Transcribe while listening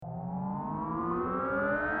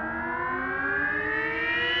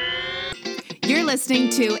listening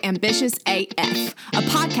to Ambitious AF, a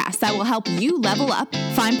podcast that will help you level up,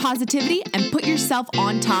 find positivity, and put yourself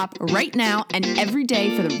on top right now and every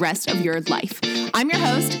day for the rest of your life. I'm your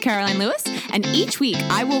host, Caroline Lewis, and each week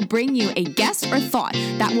I will bring you a guest or thought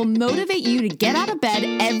that will motivate you to get out of bed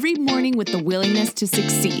every morning with the willingness to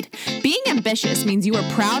succeed. Being ambitious means you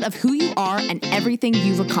are proud of who you are and everything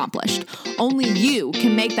you've accomplished. Only you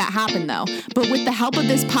can make that happen, though. But with the help of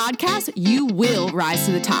this podcast, you will rise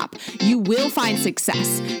to the top. You will find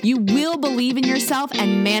success. You will believe in yourself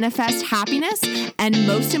and manifest happiness. And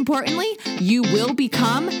most importantly, you will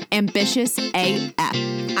become ambitious AF.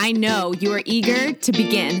 I know you are eager to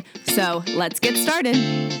begin, so let's get started.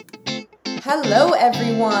 Hello,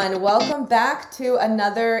 everyone. Welcome back to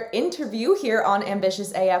another interview here on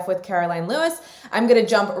Ambitious AF with Caroline Lewis. I'm going to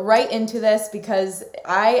jump right into this because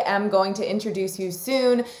I am going to introduce you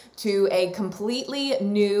soon to a completely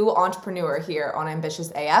new entrepreneur here on Ambitious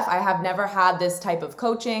AF. I have never had this type of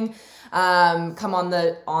coaching come on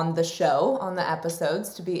the show, on the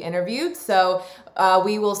episodes to be interviewed. So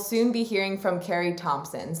we will soon be hearing from Kerry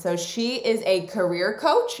Thompson. So she is a career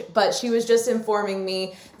coach, but she was just informing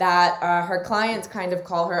me that her clients kind of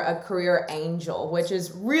call her a career angel, which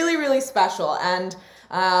is really, really special. And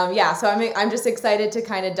so I'm just excited to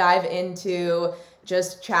kind of dive into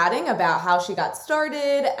just chatting about how she got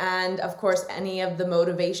started and, of course, any of the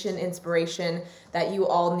motivation, inspiration that you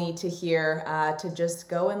all need to hear to just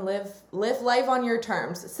go and live life on your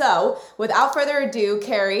terms. So without further ado,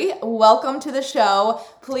 Kerry, welcome to the show.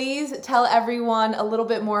 Please tell everyone a little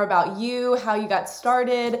bit more about you, how you got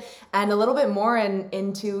started, and a little bit more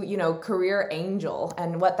into career angel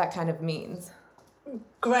and what that kind of means.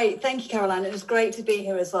 Great. Thank you, Caroline. It was great to be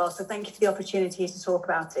here as well. So thank you for the opportunity to talk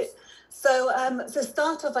about it. So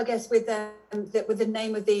start off, I guess, with the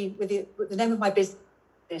name of my business,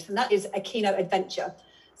 and that is Akino Adventure.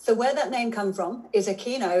 So where that name comes from is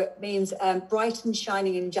Akino means bright and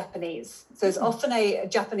shining in Japanese. So it's often a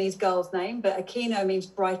Japanese girl's name, but Akino means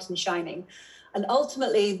bright and shining. And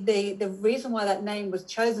ultimately, the reason why that name was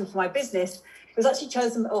chosen for my business was actually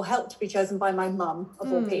chosen or helped to be chosen by my mum,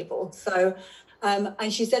 of all people. So.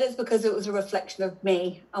 And she said it's because it was a reflection of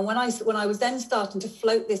me. And when I was then starting to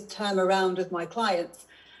float this term around with my clients,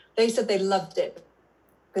 they said they loved it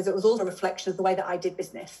because it was also a reflection of the way that I did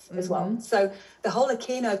business as well. So the whole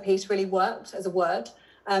Akino piece really worked as a word.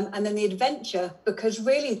 And then the adventure, because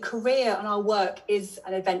really career and our work is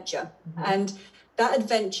an adventure. And that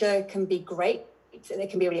adventure can be great. And it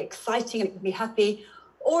can be really exciting and it can be happy,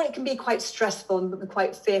 or it can be quite stressful and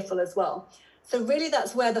quite fearful as well. So really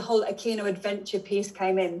that's where the whole Akino Adventure piece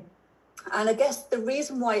came in. And I guess the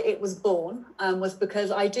reason why it was born was because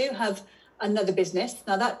I do have another business.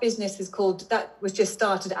 Now that business was just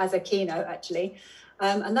started as Akino actually.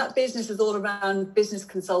 And that business is all around business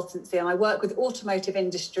consultancy. And I work with automotive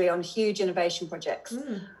industry on huge innovation projects.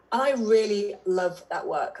 And I really love that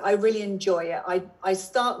work. I really enjoy it. I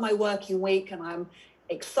start my working week and I'm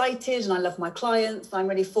excited and I love my clients. I'm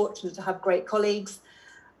really fortunate to have great colleagues.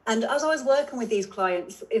 And as I was working with these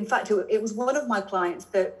clients, in fact, it was one of my clients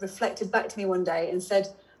that reflected back to me one day and said,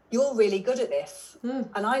 "You're really good at this."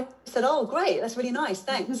 And I said, "Oh, great. That's really nice.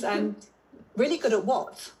 Thanks." And really good at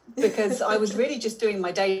what? Because I was really just doing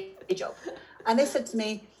my day job. And they said to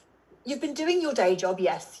me, "You've been doing your day job.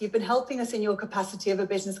 Yes. You've been helping us in your capacity of a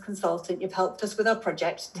business consultant. You've helped us with our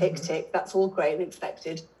project. Tick, tick. That's all great and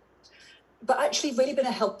expected. But actually really been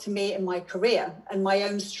a help to me in my career and my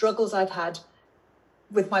own struggles I've had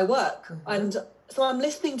with my work." And so I'm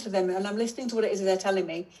listening to them and I'm listening to what it is they're telling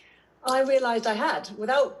me. I realized I had,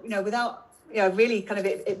 without really kind of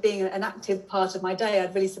it being an active part of my day,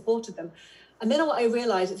 I'd really supported them. And then what I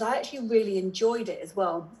realized is I actually really enjoyed it as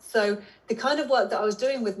well. So the kind of work that I was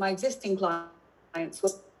doing with my existing clients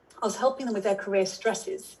was I was helping them with their career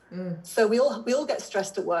stresses. So we all get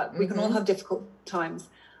stressed at work. We can all have difficult times.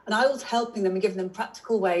 And I was helping them and giving them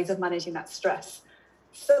practical ways of managing that stress.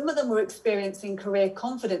 Some of them were experiencing career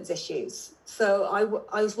confidence issues. So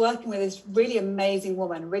I was working with this really amazing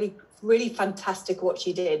woman, really, really fantastic at what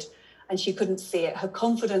she did, and she couldn't see it. Her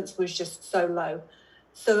confidence was just so low.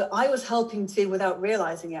 So I was helping to, without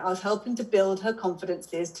realizing it, I was helping to build her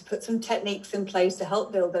confidences, to put some techniques in place to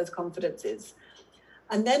help build those confidences.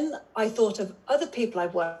 And then I thought of other people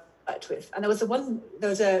I've worked with. And there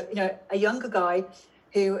was a younger guy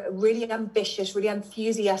who really ambitious, really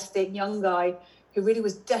enthusiastic young guy who really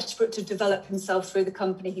was desperate to develop himself through the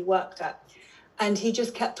company he worked at. And he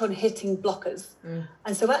just kept on hitting blockers.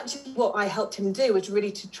 And so actually what I helped him do was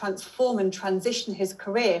really to transform and transition his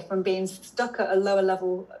career from being stuck at a lower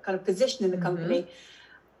level kind of position in the company.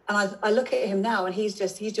 And I look at him now and he's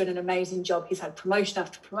doing an amazing job. He's had promotion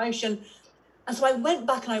after promotion. And so I went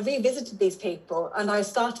back and I revisited these people, and I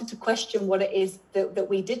started to question what it is that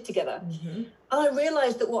we did together. And I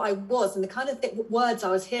realized that what I was, and the kind of words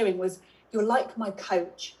I was hearing was, you're like my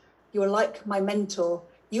coach, you're like my mentor,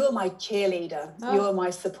 you are my cheerleader, you are my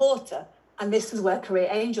supporter. And this is where Career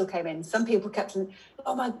Angel came in. Some people kept saying,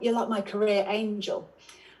 you're like my career angel.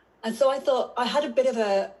 And so I thought, I had a bit of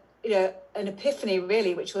an epiphany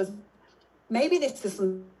really, which was, maybe this is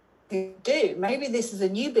something to do. Maybe this is a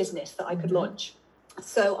new business that I could launch.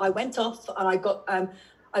 So I went off and I got,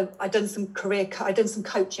 I done some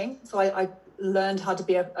coaching. So I learned how to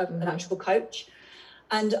be an actual coach.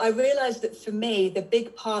 And I realized that for me, the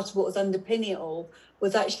big part of what was underpinning it all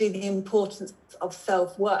was actually the importance of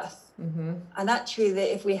self-worth. And actually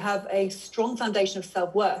that if we have a strong foundation of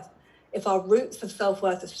self-worth, if our roots of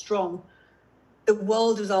self-worth are strong, the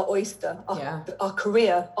world is our oyster. Our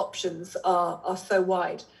career options are so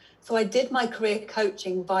wide. So I did my career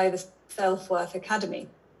coaching via the Self-Worth Academy.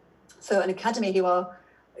 So an academy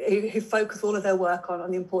who focus all of their work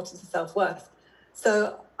on the importance of self-worth.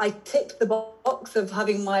 So I ticked the box of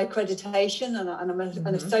having my accreditation, and I'm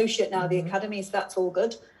an associate now at the academy, so that's all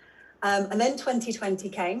good. And then 2020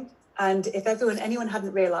 came, and if anyone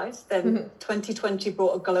hadn't realised, then 2020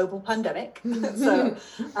 brought a global pandemic.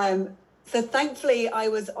 So thankfully, I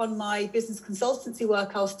was on my business consultancy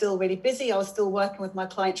work. I was still really busy. I was still working with my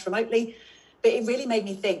clients remotely. But it really made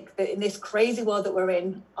me think that in this crazy world that we're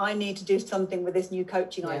in, I need to do something with this new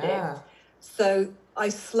coaching idea. So I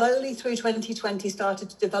slowly through 2020 started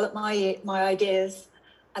to develop my ideas.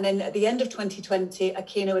 And then at the end of 2020, a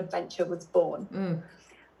Kino Adventure was born.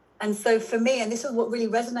 And so for me, and this is what really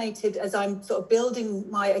resonated as I'm sort of building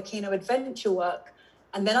my Akino Adventure work.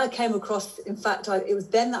 And then I came across, in fact, it was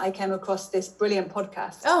then that I came across this brilliant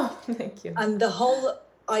podcast. Oh, thank you. And the whole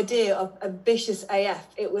idea of Ambitious AF,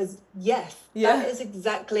 it was, that is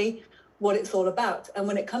exactly what it's all about. And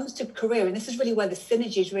when it comes to career, and this is really where the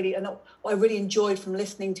synergy is really, and what I really enjoyed from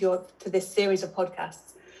listening to this series of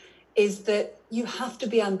podcasts, is that you have to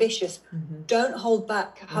be ambitious. Don't hold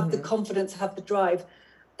back, have the confidence, have the drive.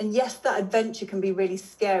 And yes, that adventure can be really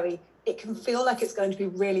scary. It can feel like it's going to be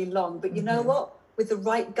really long, but you know what? With the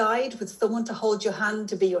right guide, with someone to hold your hand,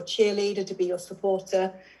 to be your cheerleader, to be your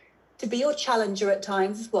supporter, to be your challenger at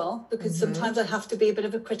times as well, because sometimes I have to be a bit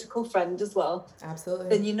of a critical friend as well. Absolutely.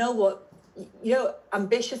 Then you know what?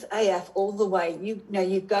 Ambitious AF all the way.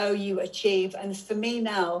 You go, you achieve. And for me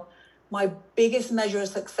now, my biggest measure of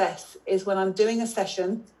success is when I'm doing a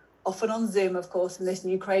session, often on Zoom, of course, in this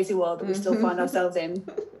new crazy world that we still find ourselves in.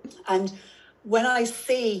 And when I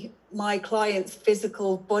see my clients'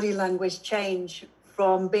 physical body language change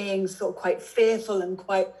from being sort of quite fearful and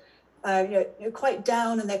quite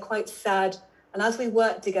down, and they're quite sad. And as we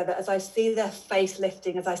work together, as I see their face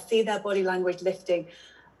lifting, as I see their body language lifting,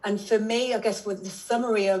 and for me, I guess with the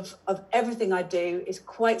summary of everything I do is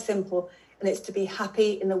quite simple, and it's to be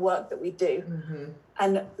happy in the work that we do.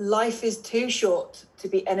 And life is too short to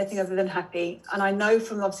be anything other than happy. And I know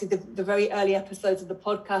from obviously the very early episodes of the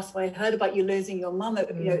podcast, when I heard about you losing your mum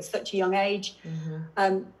at such a young age,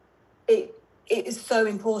 it is so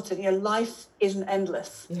important. Life isn't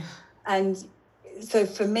endless. And so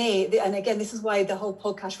for me, and again, this is why the whole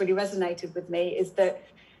podcast really resonated with me, is that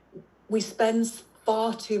we spend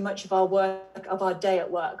far too much of our work, of our day at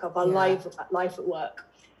work, of our life at work.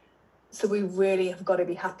 So we really have got to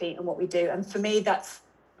be happy in what we do. And for me, that's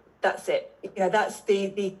it. That's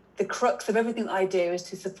the crux of everything I do, is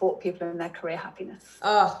to support people in their career happiness.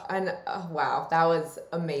 Wow, that was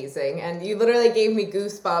amazing. And you literally gave me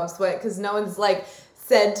goosebumps because no one's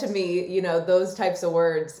said to me, those types of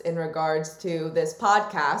words in regards to this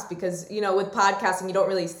podcast, because, with podcasting, you don't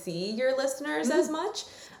really see your listeners as much.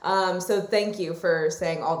 So thank you for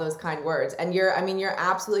saying all those kind words. And you're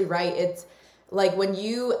absolutely right. It's like when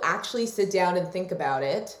you actually sit down and think about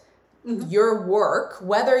it, your work,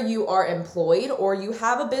 whether you are employed or you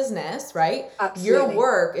have a business, right? Absolutely. Your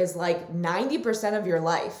work is 90% of your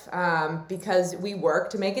life, because we work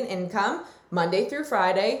to make an income Monday through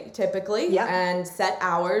Friday, typically, and set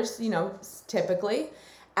hours, typically.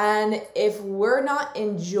 And if we're not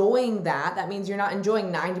enjoying that, that means you're not enjoying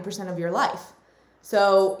 90% of your life.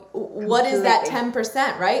 So what is that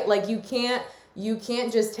 10%, right? You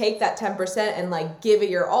can't just take that 10% and give it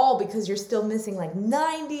your all, because you're still missing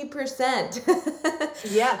 90%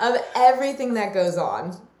 of everything that goes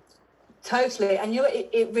on. Totally. And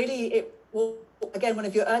again, one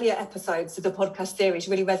of your earlier episodes of the podcast series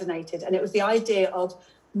really resonated. And it was the idea of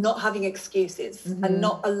not having excuses and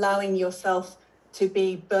not allowing yourself to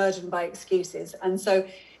be burdened by excuses. And so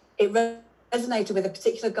it resonated with a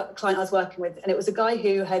particular client I was working with. And it was a guy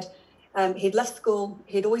who He'd left school.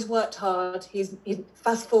 He'd always worked hard. He's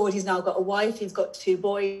fast forward. He's now got a wife. He's got 2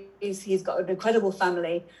 boys. He's got an incredible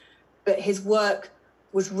family. But his work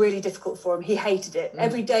was really difficult for him. He hated it.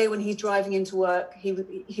 Every day when he's driving into work,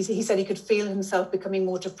 he said he could feel himself becoming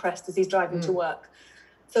more depressed as he's driving to work.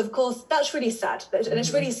 So, of course, that's really sad. And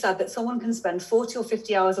it's really sad that someone can spend 40 or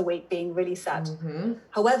 50 hours a week being really sad.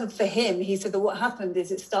 However, for him, he said that what happened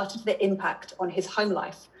is it started to impact on his home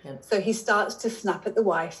life. So he starts to snap at the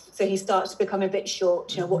wife. So he starts to become a bit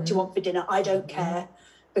short. You know, what do you want for dinner? I don't care.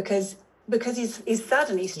 Because he's sad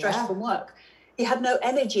and he's stressed from work. He had no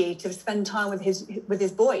energy to spend time with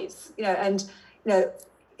his boys, you know, and, you know,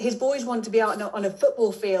 his boys want to be out on a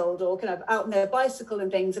football field or kind of out on their bicycle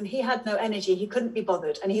and things, and he had no energy. He couldn't be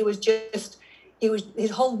bothered, and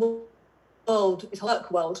his whole world, his work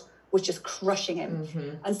world was just crushing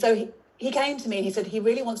him. And so he came to me and he said he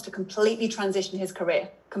really wants to completely transition his career,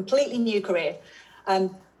 completely new career, but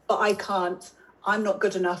I can't. I'm not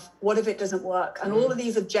good enough. What if it doesn't work? And all of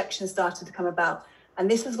these objections started to come about. And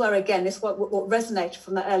this is where, again, what resonated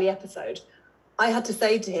from that early episode. I had to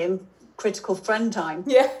say to him, critical friend time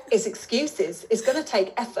is excuses. It's going to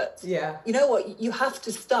take effort. You know what? You have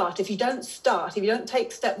to start. If you don't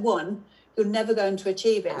take step 1, you're never going to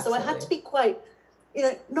achieve it. So I had to be quite, you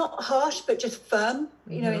know, not harsh, but just firm,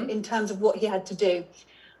 you know, in terms of what he had to do.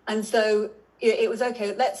 And so it was,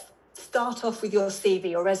 okay, let's start off with your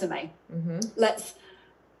CV or resume. Let's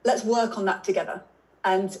work on that together.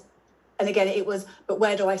 And again, it was, but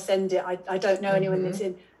where do I send it? I don't know anyone that's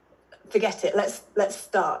in. Forget it. Let's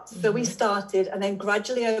start. So we started, and then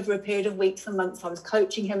gradually over a period of weeks and months, I was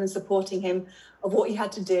coaching him and supporting him of what he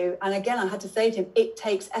had to do. And again, I had to say to him, it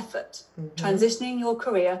takes effort. Transitioning your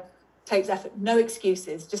career takes effort. No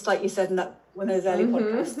excuses, just like you said in one of those early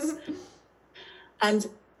podcasts. And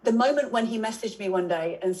the moment when he messaged me one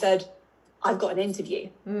day and said, I've got an interview,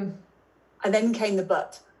 and then came the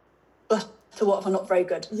but. So what if I'm not very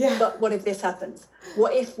good? But what if this happens?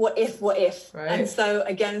 What if? Right. And so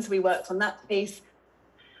again, we worked on that piece.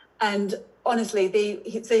 And honestly,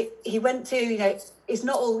 he went to, you know, it's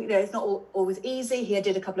not always easy. He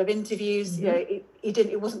did a couple of interviews. You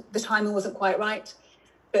know, the timing wasn't quite right.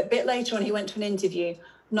 But a bit later on, he went to an interview.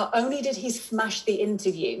 Not only did he smash the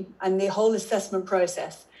interview and the whole assessment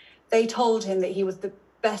process, they told him that he was the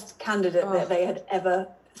best candidate that they had ever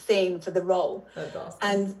seen for the role. That's awesome.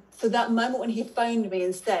 And so that moment when he phoned me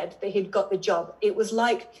and said that he'd got the job, it was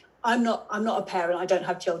like, I'm not a parent, I don't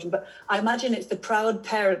have children, but I imagine it's the proud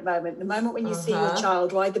parent moment, the moment when you see your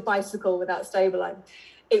child ride the bicycle without stabilizing.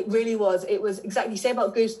 It really was. It was exactly, you say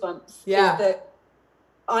about goosebumps. That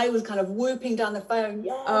I was kind of whooping down the phone,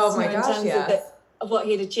 of what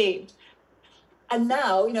he'd achieved. And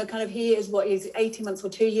now, you know, kind of he is 18 months or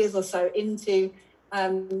 2 years or so into,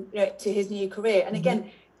 you know, to his new career. And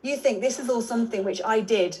again, you think this is all something which I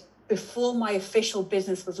did before my official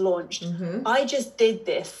business was launched. I just did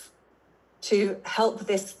this to help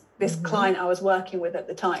this client I was working with at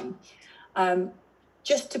the time,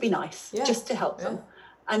 just to be nice, just to help them.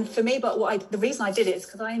 And for me, the reason I did it is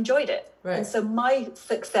because I enjoyed it. And so my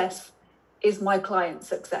success is my client's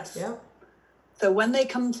success. So when they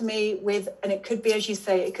come to me with, and it could be, as you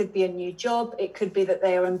say, it could be a new job. It could be that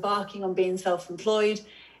they are embarking on being self-employed.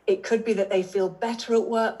 It could be that they feel better at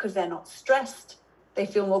work because they're not stressed. They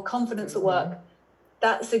feel more confidence at work.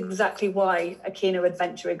 That's exactly why a Kino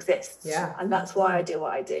Adventure exists. And that's why I do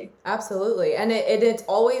what I do. Absolutely. And it's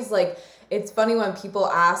always like, it's funny when people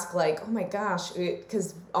ask like, oh my gosh,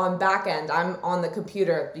 because on back end, I'm on the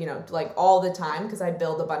computer, you know, like all the time because I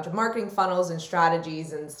build a bunch of marketing funnels and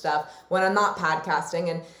strategies and stuff when I'm not podcasting.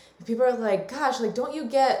 And people are like, gosh, like, don't you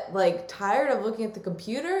get like tired of looking at the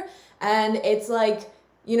computer? And it's like,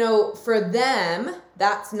 you know, for them,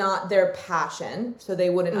 that's not their passion, so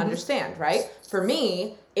they wouldn't understand, right? For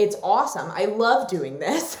me, it's awesome. I love doing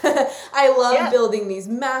this. I love building these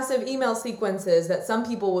massive email sequences that some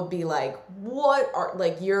people would be like, what are,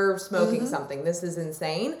 like, you're smoking something. This is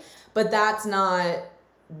insane. But that's not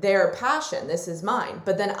their passion. This is mine.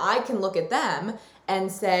 But then I can look at them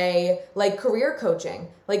and say, like, career coaching,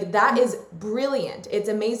 like, that is brilliant. It's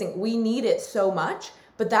amazing. We need it so much.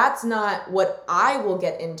 But that's not what I will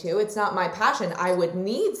get into. It's not my passion. I would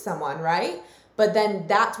need someone, right? But then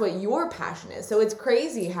that's what your passion is. So it's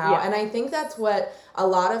crazy how, and I think that's what a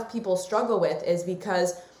lot of people struggle with, is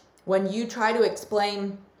because when you try to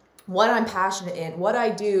explain what I'm passionate in, what I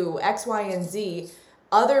do, X, Y, and Z,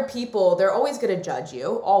 other people, they're always going to judge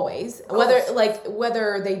you, always.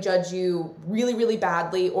 Whether they judge you really, really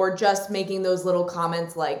badly or just making those little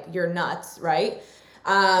comments like you're nuts, right?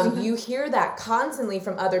 You hear that constantly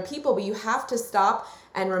from other people, but you have to stop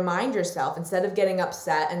and remind yourself, instead of getting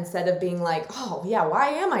upset, instead of being like, oh yeah, why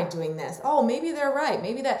am I doing this? Oh, maybe they're right.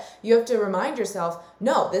 Maybe that, you have to remind yourself,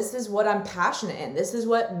 no, this is what I'm passionate in. This is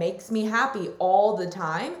what makes me happy all the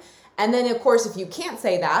time. And then, of course, if you can't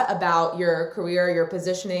say that about your career, your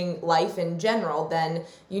positioning, life in general, then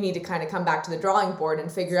you need to kind of come back to the drawing board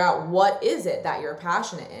and figure out what is it that you're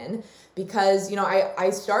passionate in. Because, you know, I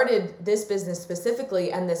started this business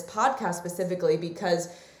specifically and this podcast specifically because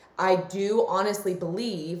I do honestly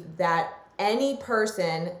believe that any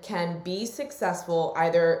person can be successful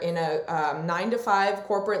either in a 9-to-5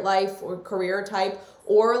 corporate life or career type,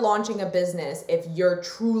 or launching a business if you're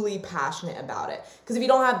truly passionate about it. Because if you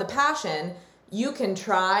don't have the passion, you can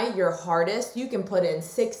try your hardest. You can put in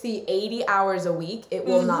 60, 80 hours a week. It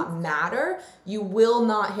will not matter. You will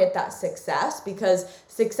not hit that success, because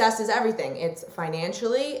success is everything. It's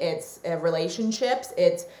financially, it's relationships,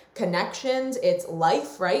 it's connections, it's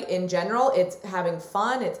life, right? In general, it's having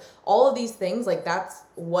fun. It's all of these things. Like, that's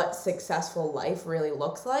what successful life really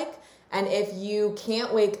looks like. And if you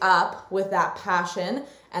can't wake up with that passion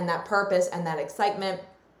and that purpose and that excitement,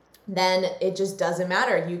 then it just doesn't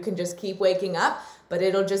matter. You can just keep waking up, but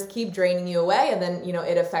it'll just keep draining you away. And then, you know,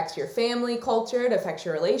 it affects your family culture, it affects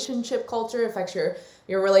your relationship culture, it affects your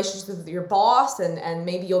relationships with your boss, and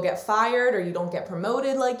maybe you'll get fired or you don't get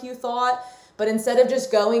promoted like you thought. But instead of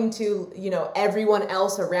just going to, you know, everyone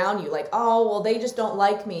else around you, like, oh, well, they just don't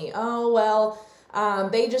like me. Oh, well,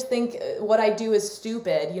 they just think what I do is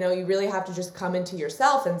stupid. You know, you really have to just come into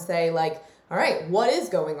yourself and say, like, all right, what is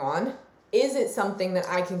going on? Is it something that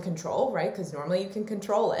I can control, right? Because normally you can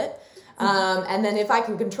control it. And then if I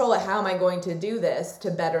can control it, how am I going to do this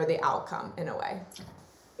to better the outcome in a way?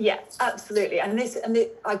 Yeah, absolutely. And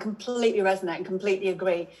I completely resonate and completely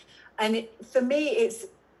agree. And for me,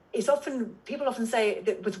 it's often, people often say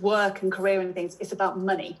that with work and career and things, it's about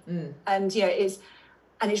money. And, you know, it's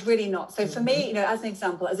really not. So for me, you know, as an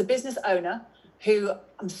example, as a business owner who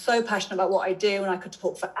I'm so passionate about what I do, and I could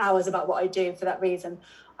talk for hours about what I do for that reason,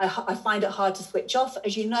 I find it hard to switch off.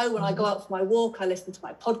 As you know, when I go out for my walk, I listen to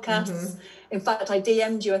my podcasts. In fact, I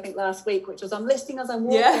DM'd you, I think, last week, which was I'm listening as I'm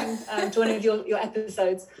walking to one of your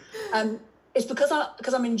episodes. It's because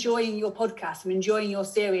I'm enjoying your podcast. I'm enjoying your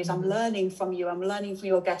series. I'm learning from you. I'm learning from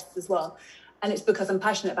your guests as well. And it's because I'm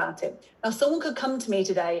passionate about it. Now, someone could come to me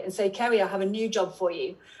today and say, Kerry, I have a new job for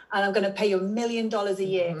you, and I'm going to pay you $1 million a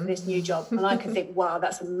year for this new job. And I could think, wow,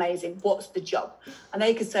 that's amazing. What's the job? And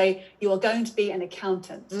they could say, you are going to be an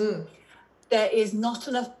accountant. There is not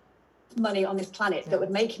enough money on this planet that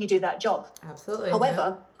would make me do that job. Absolutely.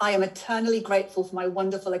 However, I am eternally grateful for my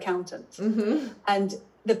wonderful accountant. And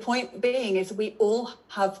the point being is we all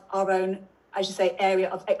have our own, as you say, area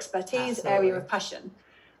of expertise, area of passion.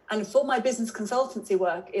 And for my business consultancy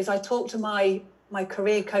work is I talk to my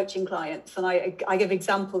career coaching clients, and I give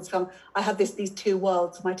examples from, I have these two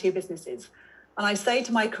worlds, my two businesses. And I say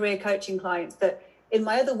to my career coaching clients that in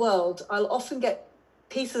my other world, I'll often get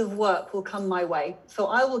pieces of work will come my way. So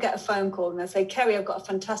I will get a phone call and they'll say, Kerry, I've got a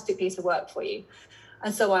fantastic piece of work for you.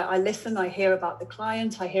 And so I listen, I hear about the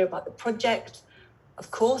client, I hear about the project.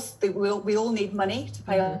 Of course, we all need money to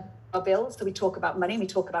pay our bills. So we talk about money, we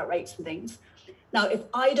talk about rates and things. Now, if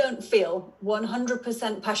I don't feel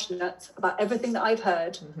 100% passionate about everything that I've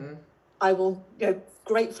heard, I will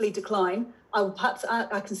gratefully decline.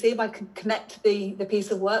 I can see if I can connect the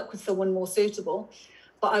piece of work with someone more suitable,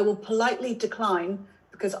 but I will politely decline,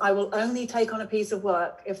 because I will only take on a piece of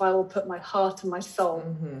work if I will put my heart and my soul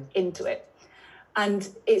into it. And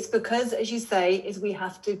it's because, as you say, is we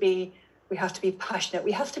have to be passionate.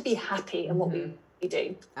 We have to be happy in what we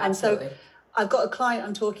do. Absolutely. And so I've got a client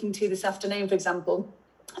I'm talking to this afternoon, for example,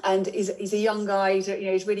 and he's a young guy.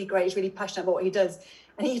 He's really great. He's really passionate about what he does,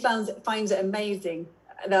 and he finds it amazing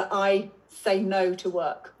that I say no to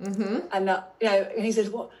work. And that, and he says,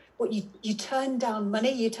 "What you turn down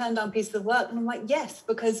money? You turn down pieces of work?" And I'm like, "Yes,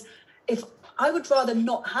 because if I would rather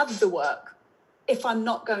not have the work if I'm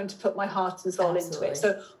not going to put my heart and soul into it."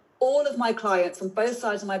 So all of my clients on both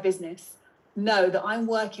sides of my business know that I'm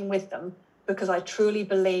working with them because I truly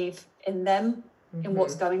believe in them, in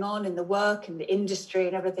what's going on in the work, in the industry,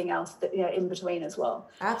 and everything else that in between as well.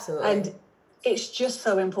 Absolutely. And it's just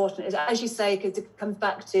so important, as you say, because it comes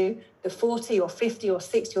back to the 40 or 50 or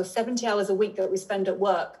 60 or 70 hours a week that we spend at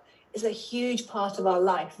work is a huge part of our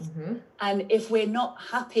life. And if we're not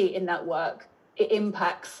happy in that work, it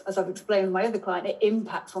impacts, as I've explained with my other client, it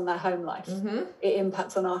impacts on their home life. It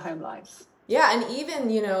impacts on our home lives. Yeah, and even,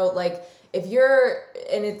 you know, like if you're,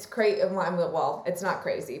 and it's crazy, well, it's not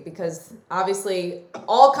crazy because obviously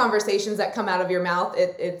all conversations that come out of your mouth,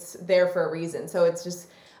 it's there for a reason. So it's just,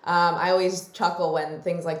 I always chuckle when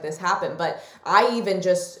things like this happen, but I even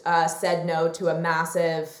just said no to a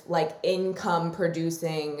massive like income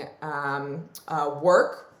producing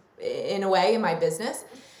work in a way in my business.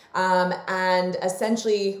 And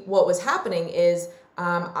essentially what was happening is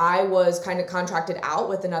I was kind of contracted out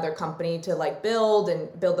with another company to like build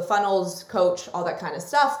the funnels, coach, all that kind of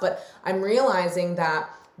stuff. But I'm realizing that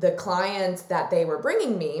the clients that they were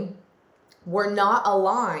bringing me were not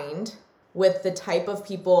aligned with the type of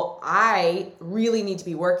people I really need to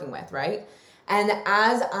be working with, right? And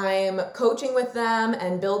as I'm coaching with them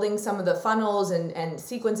and building some of the funnels and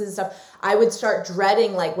sequences and stuff, I would start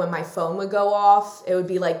dreading like when my phone would go off, it would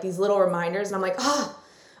be like these little reminders and I'm like,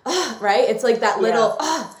 right? It's like that little,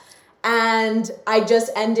 and I just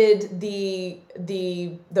ended the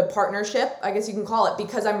partnership, I guess you can call it,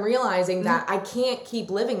 because I'm realizing that I can't keep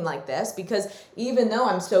living like this, because even though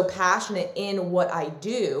I'm so passionate in what I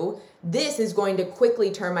do, this is going to quickly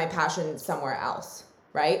turn my passion somewhere else,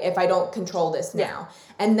 right? If I don't control this now.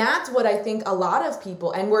 And that's what I think a lot of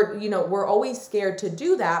people, and we're always scared to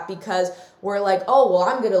do that because we're like, oh, well,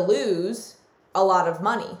 I'm going to lose a lot of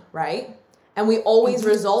money, right? And we always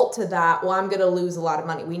result to that, well, I'm going to lose a lot of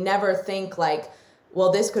money. We never think like,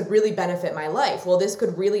 well, this could really benefit my life. Well, this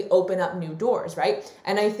could really open up new doors, right?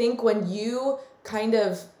 And I think when you kind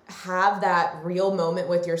of have that real moment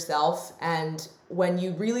with yourself and when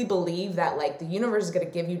you really believe that like the universe is going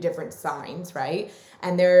to give you different signs, right?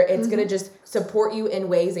 And it's going to just support you in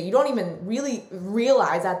ways that you don't even really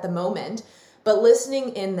realize at the moment. But listening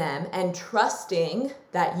in them and trusting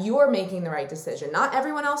that you're making the right decision, not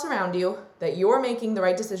everyone else around you, that you're making the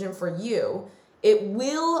right decision for you, it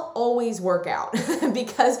will always work out.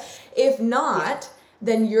 Because if not,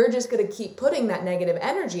 then you're just going to keep putting that negative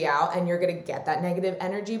energy out and you're going to get that negative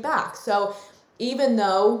energy back. So even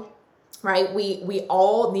though, right, we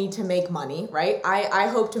all need to make money, right? I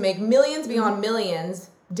hope to make millions beyond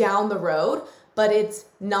millions down the road, but it's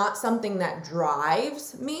not something that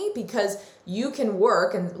drives me, because you can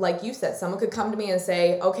work, and like you said, someone could come to me and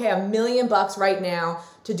say, okay, $1 million right now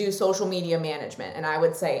to do social media management. And I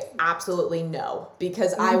would say absolutely no,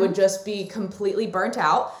 because I would just be completely burnt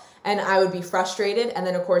out and I would be frustrated. And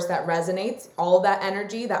then of course that resonates, all of that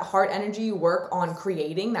energy, that heart energy you work on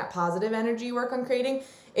creating, that positive energy you work on creating,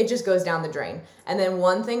 it just goes down the drain. And then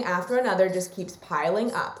one thing after another just keeps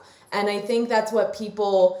piling up. And I think that's what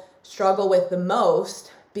people struggle with the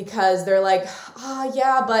most, because they're like,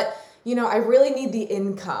 yeah, but I really need the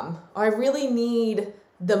income, or I really need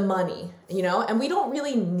the money, and we don't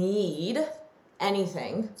really need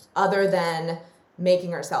anything other than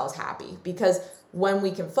making ourselves happy, because when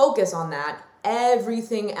we can focus on that,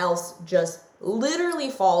 everything else just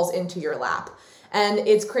literally falls into your lap. And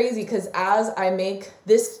it's crazy because as I make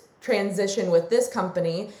this transition with this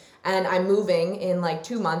company, and I'm moving in like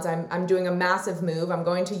 2 months. I'm doing a massive move. I'm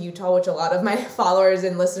going to Utah, which a lot of my followers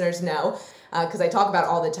and listeners know, because I talk about it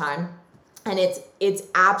all the time. And it's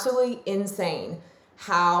absolutely insane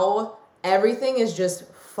how everything is just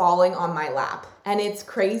falling on my lap. And it's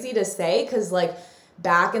crazy to say, because like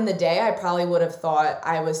back in the day, I probably would have thought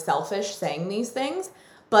I was selfish saying these things.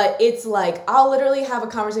 But it's like, I'll literally have a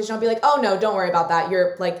conversation. I'll be like, oh no, don't worry about that.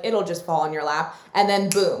 You're like, it'll just fall on your lap. And then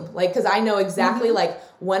boom, like, because I know exactly like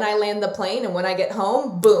when I land the plane and when I get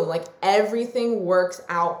home, boom, like everything works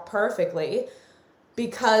out perfectly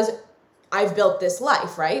because I've built this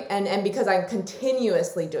life, right? And because I'm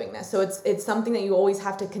continuously doing this. So it's something that you always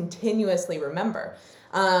have to continuously remember.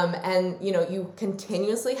 And you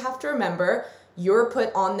continuously have to remember you're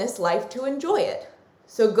put on this life to enjoy it.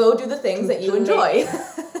 So go do the things that you enjoy.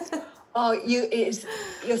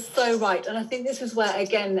 You're so right. And I think this is where,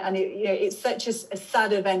 again, and it's such a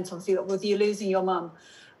sad event, obviously, with you losing your mum.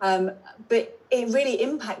 But it really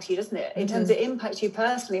impacts you, doesn't it? In terms of it impacts you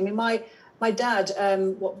personally. I mean, my dad,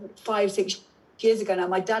 5-6 years ago now,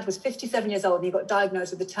 my dad was 57 years old and he got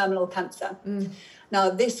diagnosed with a terminal cancer. Now,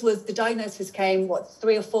 the diagnosis came,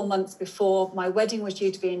 3 or 4 months before my wedding was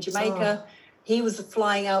due to be in Jamaica. He was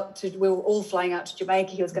we were all flying out to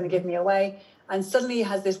Jamaica. He was going to give me away. And suddenly he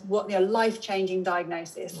has this life-changing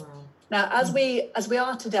diagnosis. Wow. Now, as we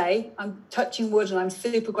are today, I'm touching wood and I'm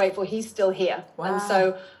super grateful he's still here. Wow. And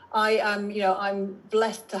so I'm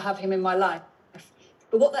blessed to have him in my life.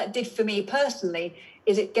 But what that did for me personally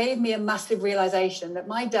is it gave me a massive realization that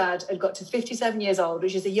my dad had got to 57 years old,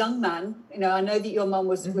 which is a young man. I know that your mum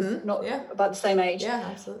was not about the same age. Yeah,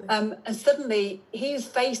 absolutely. And suddenly he's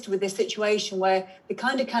faced with this situation where the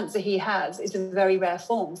kind of cancer he has is a very rare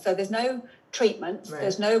form. So there's no treatments. Right.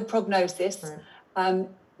 There's no prognosis. Right.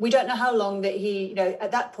 We don't know how long that he,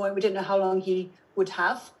 at that point, we didn't know how long he would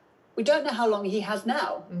have. We don't know how long he has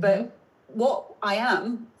now. Mm-hmm. But what I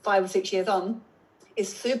am 5 or 6 years on is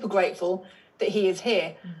super grateful that he is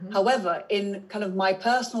here. Mm-hmm. However, in kind of my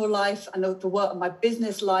personal life and the work of my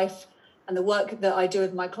business life and the work that I do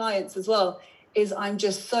with my clients as well, is I'm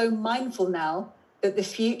just so mindful now that the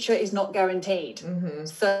future is not guaranteed. Mm-hmm.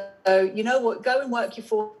 So, you know what, go and work your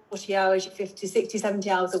 40 hours, your 50, 60, 70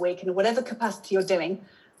 hours a week in whatever capacity you're doing.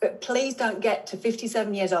 But please don't get to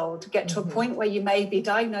 57 years old, get to a point where you may be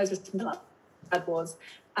diagnosed with something like that was,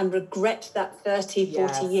 and regret that 30,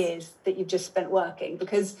 40 years that you've just spent working,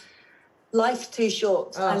 because life's too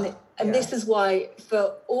short. And this is why,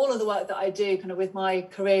 for all of the work that I do kind of with my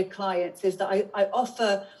career clients, is that I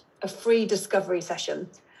offer a free discovery session.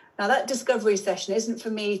 Now, that discovery session isn't for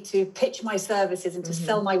me to pitch my services and to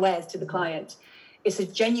sell my wares to the client. It's a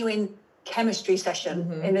genuine chemistry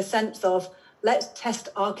session in the sense of, let's test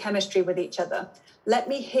our chemistry with each other. Let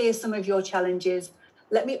me hear some of your challenges.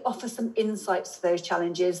 Let me offer some insights to those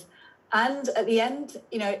challenges. And at the end,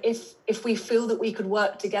 if we feel that we could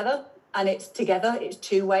work together, and it's together, it's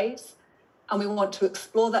two ways, and we want to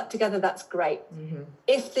explore that together, that's great.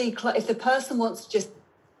 If the person wants to just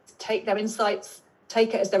take their insights,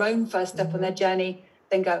 take it as their own first step on their journey,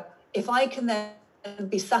 then go. If I can then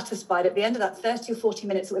be satisfied at the end of that 30 or 40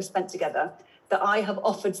 minutes that we've spent together, that I have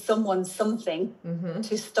offered someone something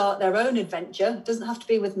to start their own adventure, it doesn't have to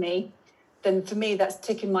be with me, then for me, that's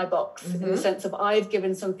ticking my box in the sense of I've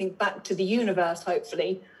given something back to the universe,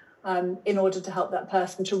 hopefully, in order to help that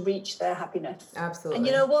person to reach their happiness. Absolutely. And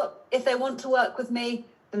you know what? If they want to work with me,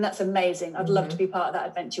 then that's amazing. I'd love to be part of that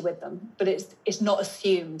adventure with them. But it's not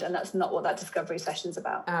assumed, and that's not what that discovery session's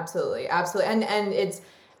about. Absolutely. Absolutely. And it's,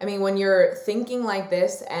 I mean, when you're thinking like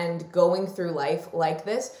this and going through life like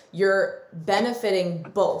this, you're benefiting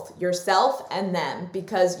both yourself and them,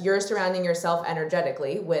 because you're surrounding yourself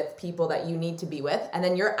energetically with people that you need to be with. And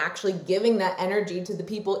then you're actually giving that energy to the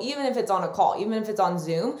people, even if it's on a call, even if it's on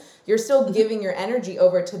Zoom, you're still giving your energy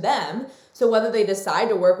over to them. So whether they decide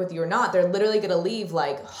to work with you or not, they're literally going to leave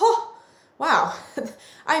like, oh, wow,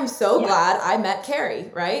 I'm so glad I met Kerry,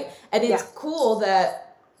 right? And it's cool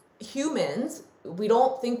that humans, we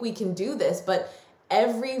don't think we can do this, but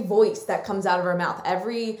every voice that comes out of our mouth,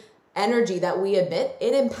 every energy that we emit,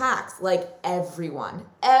 it impacts like everyone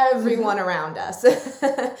around us.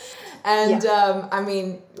 And I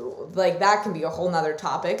mean, like that can be a whole nother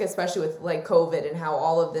topic, especially with like COVID and how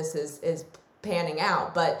all of this is panning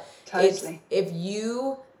out. But if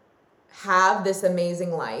you have this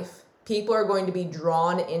amazing life, people are going to be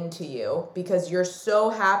drawn into you because you're so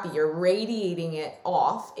happy, you're radiating it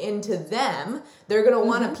off into them. They're going to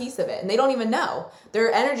want a piece of it, and they don't even know.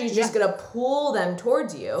 Their energy is just going to pull them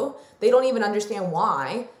towards you. They don't even understand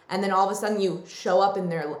why. And then all of a sudden you show up in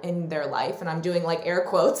their life, and I'm doing like air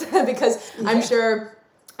quotes because I'm sure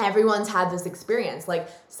everyone's had this experience, like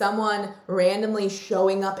someone randomly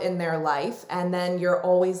showing up in their life, and then you're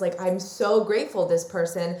always like, I'm so grateful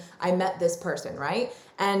I met this person, right?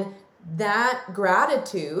 And that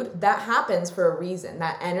gratitude, that happens for a reason.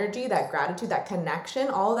 That energy, that gratitude, that connection,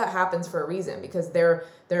 all of that happens for a reason, because they're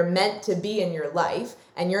meant to be in your life,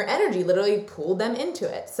 and your energy literally pulled them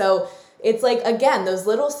into it. So it's like, again, those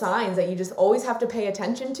little signs that you just always have to pay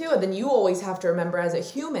attention to, and then you always have to remember as a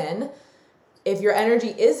human, if your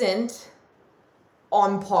energy isn't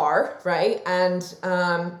on par, right? And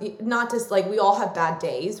not just like, we all have bad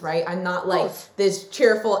days, right? I'm not like this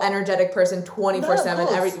cheerful, energetic person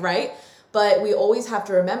 24/7, right? But we always have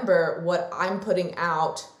to remember what I'm putting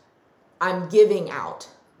out, I'm giving out,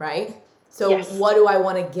 right? So what do I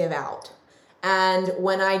want to give out? And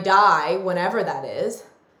when I die, whenever that is,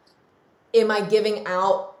 am I giving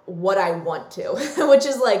out what I want to? Which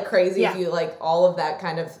is like crazy if you like all of that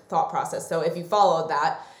kind of thought process. So if you follow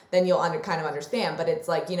that, then you'll kind of understand. But it's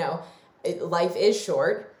like, life is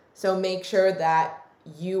short. So make sure that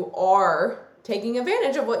you are taking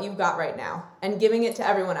advantage of what you've got right now and giving it to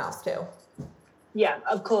everyone else too. Yeah,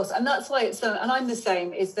 of course. And that's why it's so, and I'm the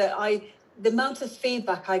same, is that the amount of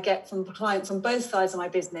feedback I get from clients on both sides of my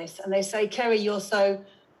business, and they say, Kerry, you're so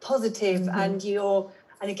positive, and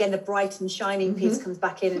again, the bright and shining piece comes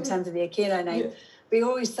back in terms of the Aquino name, but you're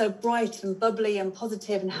always so bright and bubbly and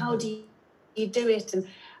positive, and how do you do it?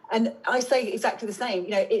 And I say exactly the same.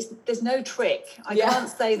 There's no trick. I can't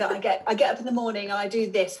say that I get up in the morning and I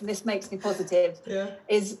do this and this makes me positive.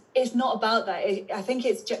 It's not about that. I think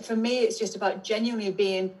for me, it's just about genuinely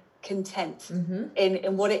being content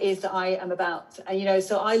in what it is that I am about. And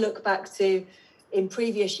so I look back to in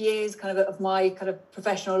previous years kind of my kind of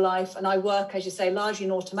professional life, and I work, as you say, largely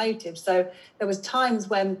in automotive. So there was times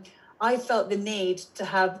when I felt the need to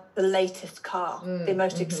have the latest car, the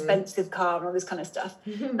most expensive car, and all this kind of stuff.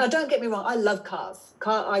 Now, don't get me wrong, I love cars.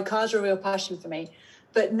 Cars are a real passion for me.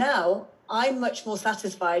 But now I'm much more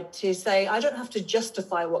satisfied to say I don't have to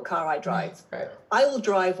justify what car I drive. Right. I will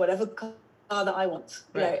drive whatever car that I want.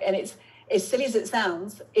 You know, and it's as silly as it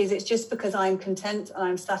sounds, it's just because I'm content and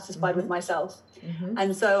I'm satisfied with myself.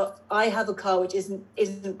 And so I have a car which isn't.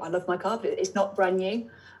 I love my car, but it's not brand new.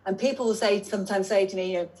 And people will sometimes say to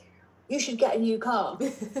me, you should get a new car.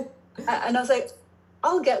 And I was like,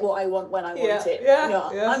 I'll get what I want when I want it.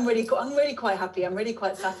 I'm really quite happy. I'm really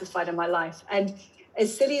quite satisfied in my life. And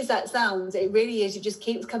as silly as that sounds, it really is. It just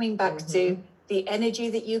keeps coming back to the energy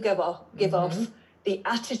that you give off, the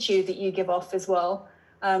attitude that you give off as well.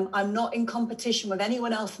 I'm not in competition with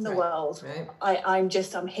anyone else in the world. I'm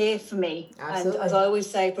here for me. Absolutely. And as I always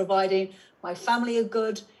say, providing my family are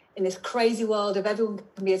good in this crazy world of everyone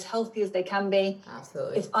can be as healthy as they can be.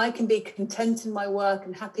 Absolutely. If I can be content in my work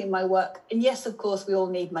and happy in my work, and yes, of course, we all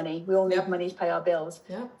need money. We all need money to pay our bills.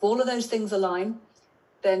 If all of those things align,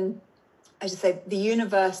 then, as you say, the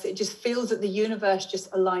universe, it just feels that the universe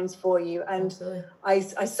just aligns for you. And I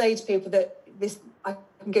say to people that I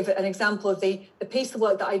can give an example of the piece of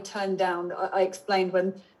work that I turned down. I explained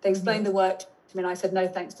when they explained the work to me, and I said no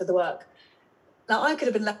thanks to the work. Now, I could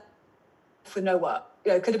have been left with no work.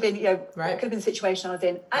 It could have been, it could have been the situation I was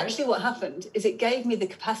in. Actually, what happened is it gave me the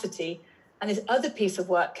capacity, and this other piece of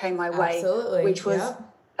work came my way, which was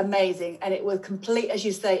amazing. And it was as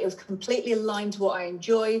you say, it was completely aligned to what I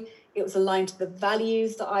enjoy. It was aligned to the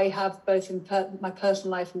values that I have, both in my personal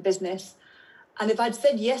life and business. And if I'd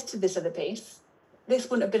said yes to this other piece, this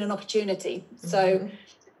wouldn't have been an opportunity. So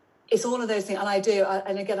it's all of those things. And I do.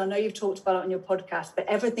 And again, I know you've talked about it on your podcast, but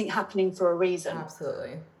everything happening for a reason.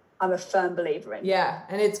 Absolutely. I'm a firm believer in. Yeah,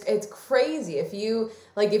 and it's crazy if you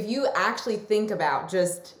actually think about,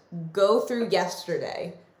 just go through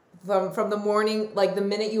yesterday from the morning, like the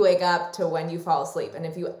minute you wake up to when you fall asleep, and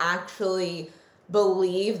if you actually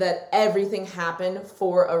believe that everything happened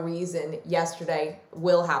for a reason, yesterday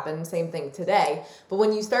will happen, same thing today. But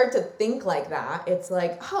when you start to think like that, it's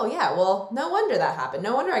like, oh yeah, well, no wonder that happened.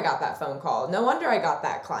 No wonder I got that phone call. No wonder I got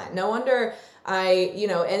that client. No wonder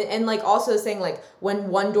and like also saying, like, when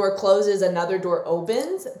one door closes, another door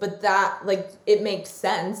opens, but that, like, it makes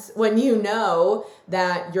sense when you know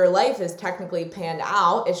that your life is technically panned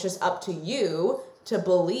out. It's just up to you to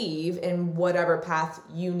believe in whatever path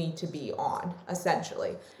you need to be on,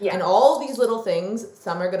 essentially. And all these little things,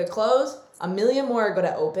 some are going to close, a million more are going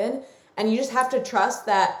to open, and you just have to trust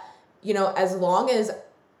that, as long as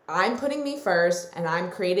I'm putting me first and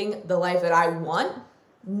I'm creating the life that I want,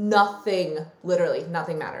 literally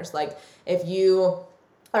nothing matters. Like, if you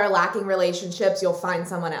are lacking relationships, you'll find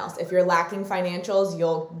someone else. If you're lacking financials,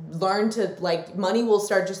 you'll learn to, money will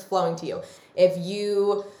start just flowing to you. If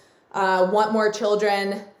you want more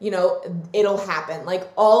children, it'll happen. Like,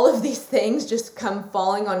 all of these things just come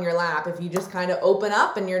falling on your lap if you just kind of open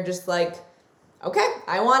up and you're just like, okay,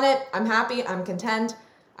 I want it. I'm happy. I'm content.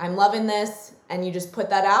 I'm loving this. And you just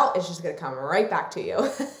put that out. It's just going to come right back to you.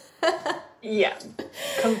 Yeah,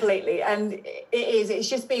 completely. And it's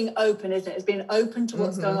just being open, isn't it? It's being open to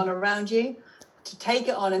what's going on around you, to take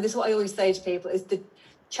it on. And this is what I always say to people, is the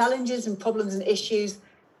challenges and problems and issues,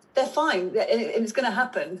 they're fine. It's going to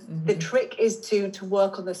happen. The trick is to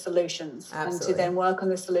work on the solutions. Absolutely. And to then work on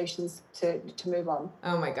the solutions to move on.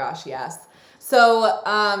 Oh my gosh, yes.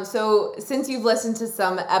 So since you've listened to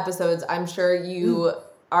some episodes, I'm sure you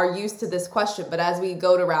are used to this question, but as we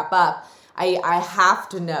go to wrap up, I have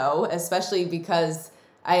to know, especially because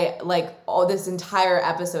this entire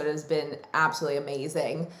episode has been absolutely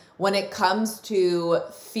amazing. When it comes to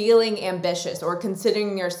feeling ambitious or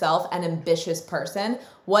considering yourself an ambitious person,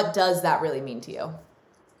 what does that really mean to you?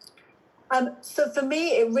 So for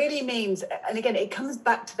me, it really means, and again, it comes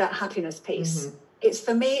back to that happiness piece.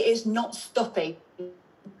 It's not stopping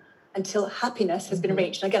until happiness has been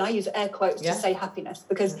reached. And again, I use air quotes to say happiness,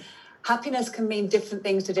 because happiness can mean different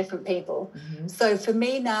things to different people. So for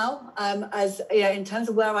me now, in terms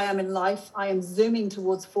of where I am in life, I am zooming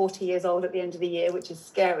towards 40 years old at the end of the year, which is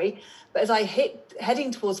scary. But as I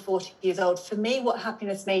heading towards 40 years old, for me, what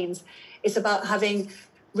happiness means is about having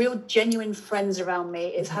real genuine friends around me.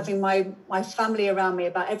 It's having my family around me,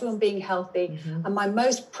 about everyone being healthy. And my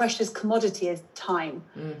most precious commodity is time.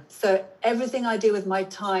 So everything I do with my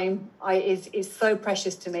time is so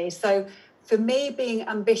precious to me. So for me, being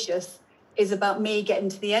ambitious is about me getting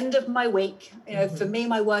to the end of my week. For me,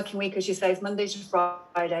 my working week, as you say, is Monday to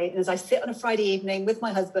Friday. And as I sit on a Friday evening with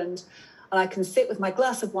my husband, and I can sit with my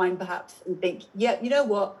glass of wine perhaps and think, yeah, you know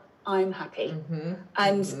what, I'm happy.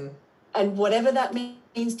 And whatever that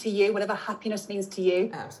means to you, whatever happiness means to you,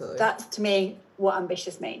 absolutely, that's to me what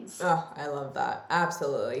ambitious means. Oh, I love that.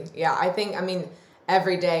 Absolutely. Yeah, I mean,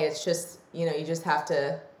 every day it's just, you just have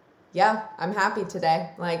to, yeah, I'm happy today.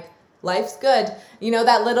 Like, life's good.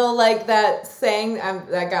 That little, like, that saying,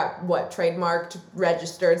 that got, trademarked,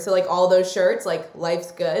 registered. So, like, all those shirts, like,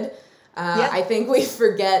 life's good. I think we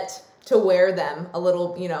forget to wear them a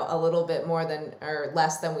little bit more than, or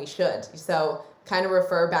less than we should. So, kind of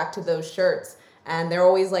refer back to those shirts. And they're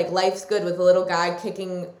always like, life's good, with a little guy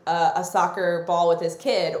kicking a soccer ball with his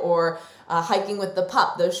kid, or hiking with the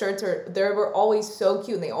pup. Those shirts they were always so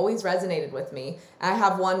cute, and they always resonated with me. I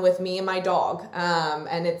have one with me and my dog,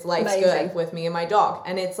 and it's life's Amazing. Good with me and my dog.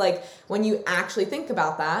 And it's like, when you actually think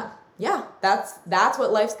about that, yeah, that's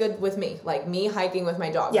what life's good with me. Like, me hiking with my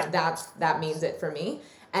dog. Yeah. That means it for me.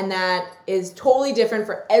 And that is totally different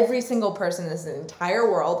for every single person in this entire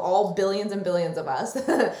world, all billions and billions of us.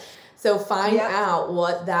 So find out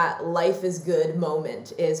what that life is good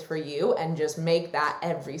moment is for you, and just make that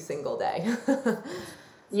every single day.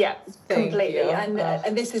 Yeah, completely. You. And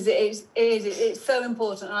this it's so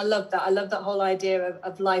important. And I love that. I love that whole idea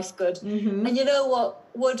of life's good. Mm-hmm. And you know what?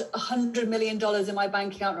 Would $100 million in my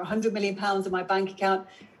bank account, or £100 million in my bank account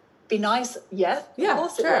be nice? Yeah, of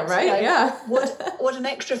course it would. Right? Yeah. Would an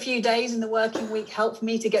extra few days in the working week help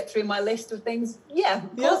me to get through my list of things? Yeah,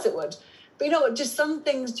 of course it would. But you know what? Just some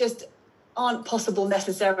things just aren't possible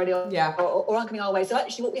necessarily, or aren't coming our way. So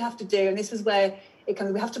actually, what we have to do, and this is where it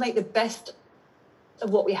comes, we have to make the best of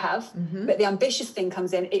what we have. Mm-hmm. But the ambitious thing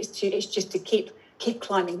comes in. It's just to keep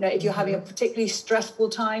climbing. If you're having a particularly stressful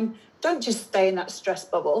time, don't just stay in that stress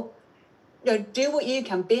bubble. Do what you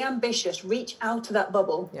can. Be ambitious. Reach out to that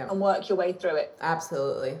bubble and work your way through it.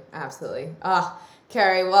 Absolutely.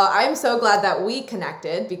 Kerry, well, I'm so glad that we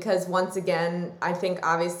connected, because once again, I think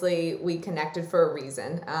obviously we connected for a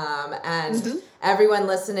reason. And everyone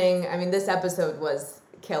listening, I mean, this episode was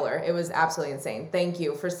killer. It was absolutely insane. Thank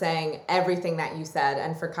you for saying everything that you said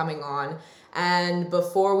and for coming on. And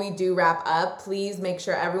before we do wrap up, please make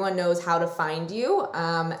sure everyone knows how to find you.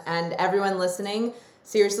 And everyone listening,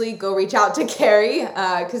 seriously, go reach out to Kerry,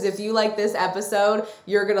 because if you like this episode,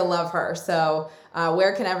 you're going to love her. So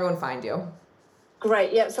where can everyone find you?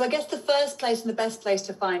 Great, yeah. So I guess the first place and the best place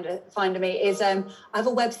to find me is I have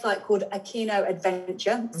a website called Akeno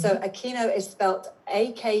Adventure. Mm-hmm. So Akeno is spelled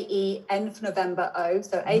AKEN for November O.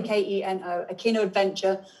 So AKENO,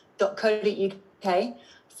 akenoadventure.co.uk.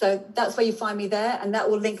 So that's where you find me there, and that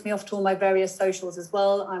will link me off to all my various socials as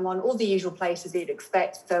well. I'm on all the usual places you'd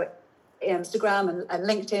expect. So Instagram and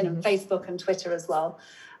LinkedIn and Facebook and Twitter as well.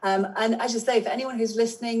 And as you say, for anyone who's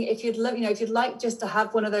listening, if you'd like just to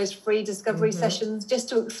have one of those free discovery sessions, just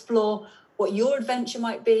to explore what your adventure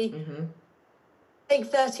might be, take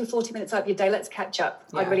 30 or 40 minutes out of your day. Let's catch up.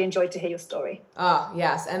 I'd really enjoy to hear your story. Oh,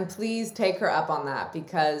 yes. And please take her up on that,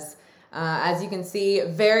 because as you can see,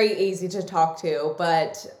 very easy to talk to,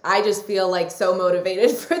 but I just feel like so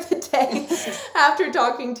motivated for the day after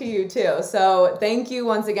talking to you too. So thank you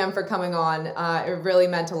once again for coming on. It really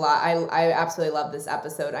meant a lot. I absolutely love this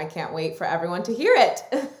episode. I can't wait for everyone to hear it.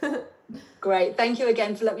 Great. Thank you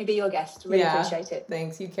again for letting me be your guest. Really appreciate it.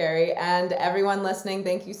 Thanks you, Kerry. And everyone listening,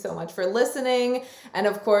 thank you so much for listening. And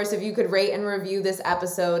of course, if you could rate and review this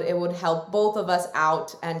episode, it would help both of us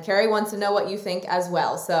out. And Kerry wants to know what you think as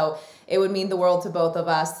well. So it would mean the world to both of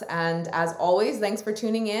us. And as always, thanks for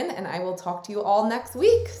tuning in, and I will talk to you all next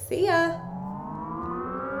week. See ya.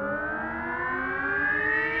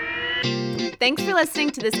 Thanks for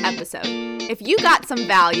listening to this episode. If you got some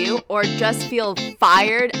value or just feel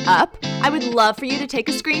fired up, I would love for you to take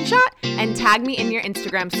a screenshot and tag me in your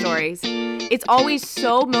Instagram stories. It's always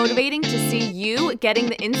so motivating to see you getting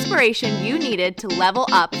the inspiration you needed to level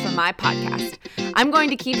up for my podcast. I'm going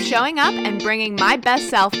to keep showing up and bringing my best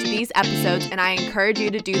self to these episodes, and I encourage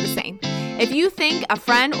you to do the same. If you think a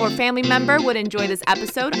friend or family member would enjoy this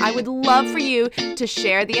episode, I would love for you to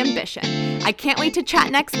share the ambition. I can't wait to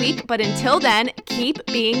chat next week, but until then, keep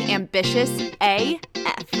being ambitious AF.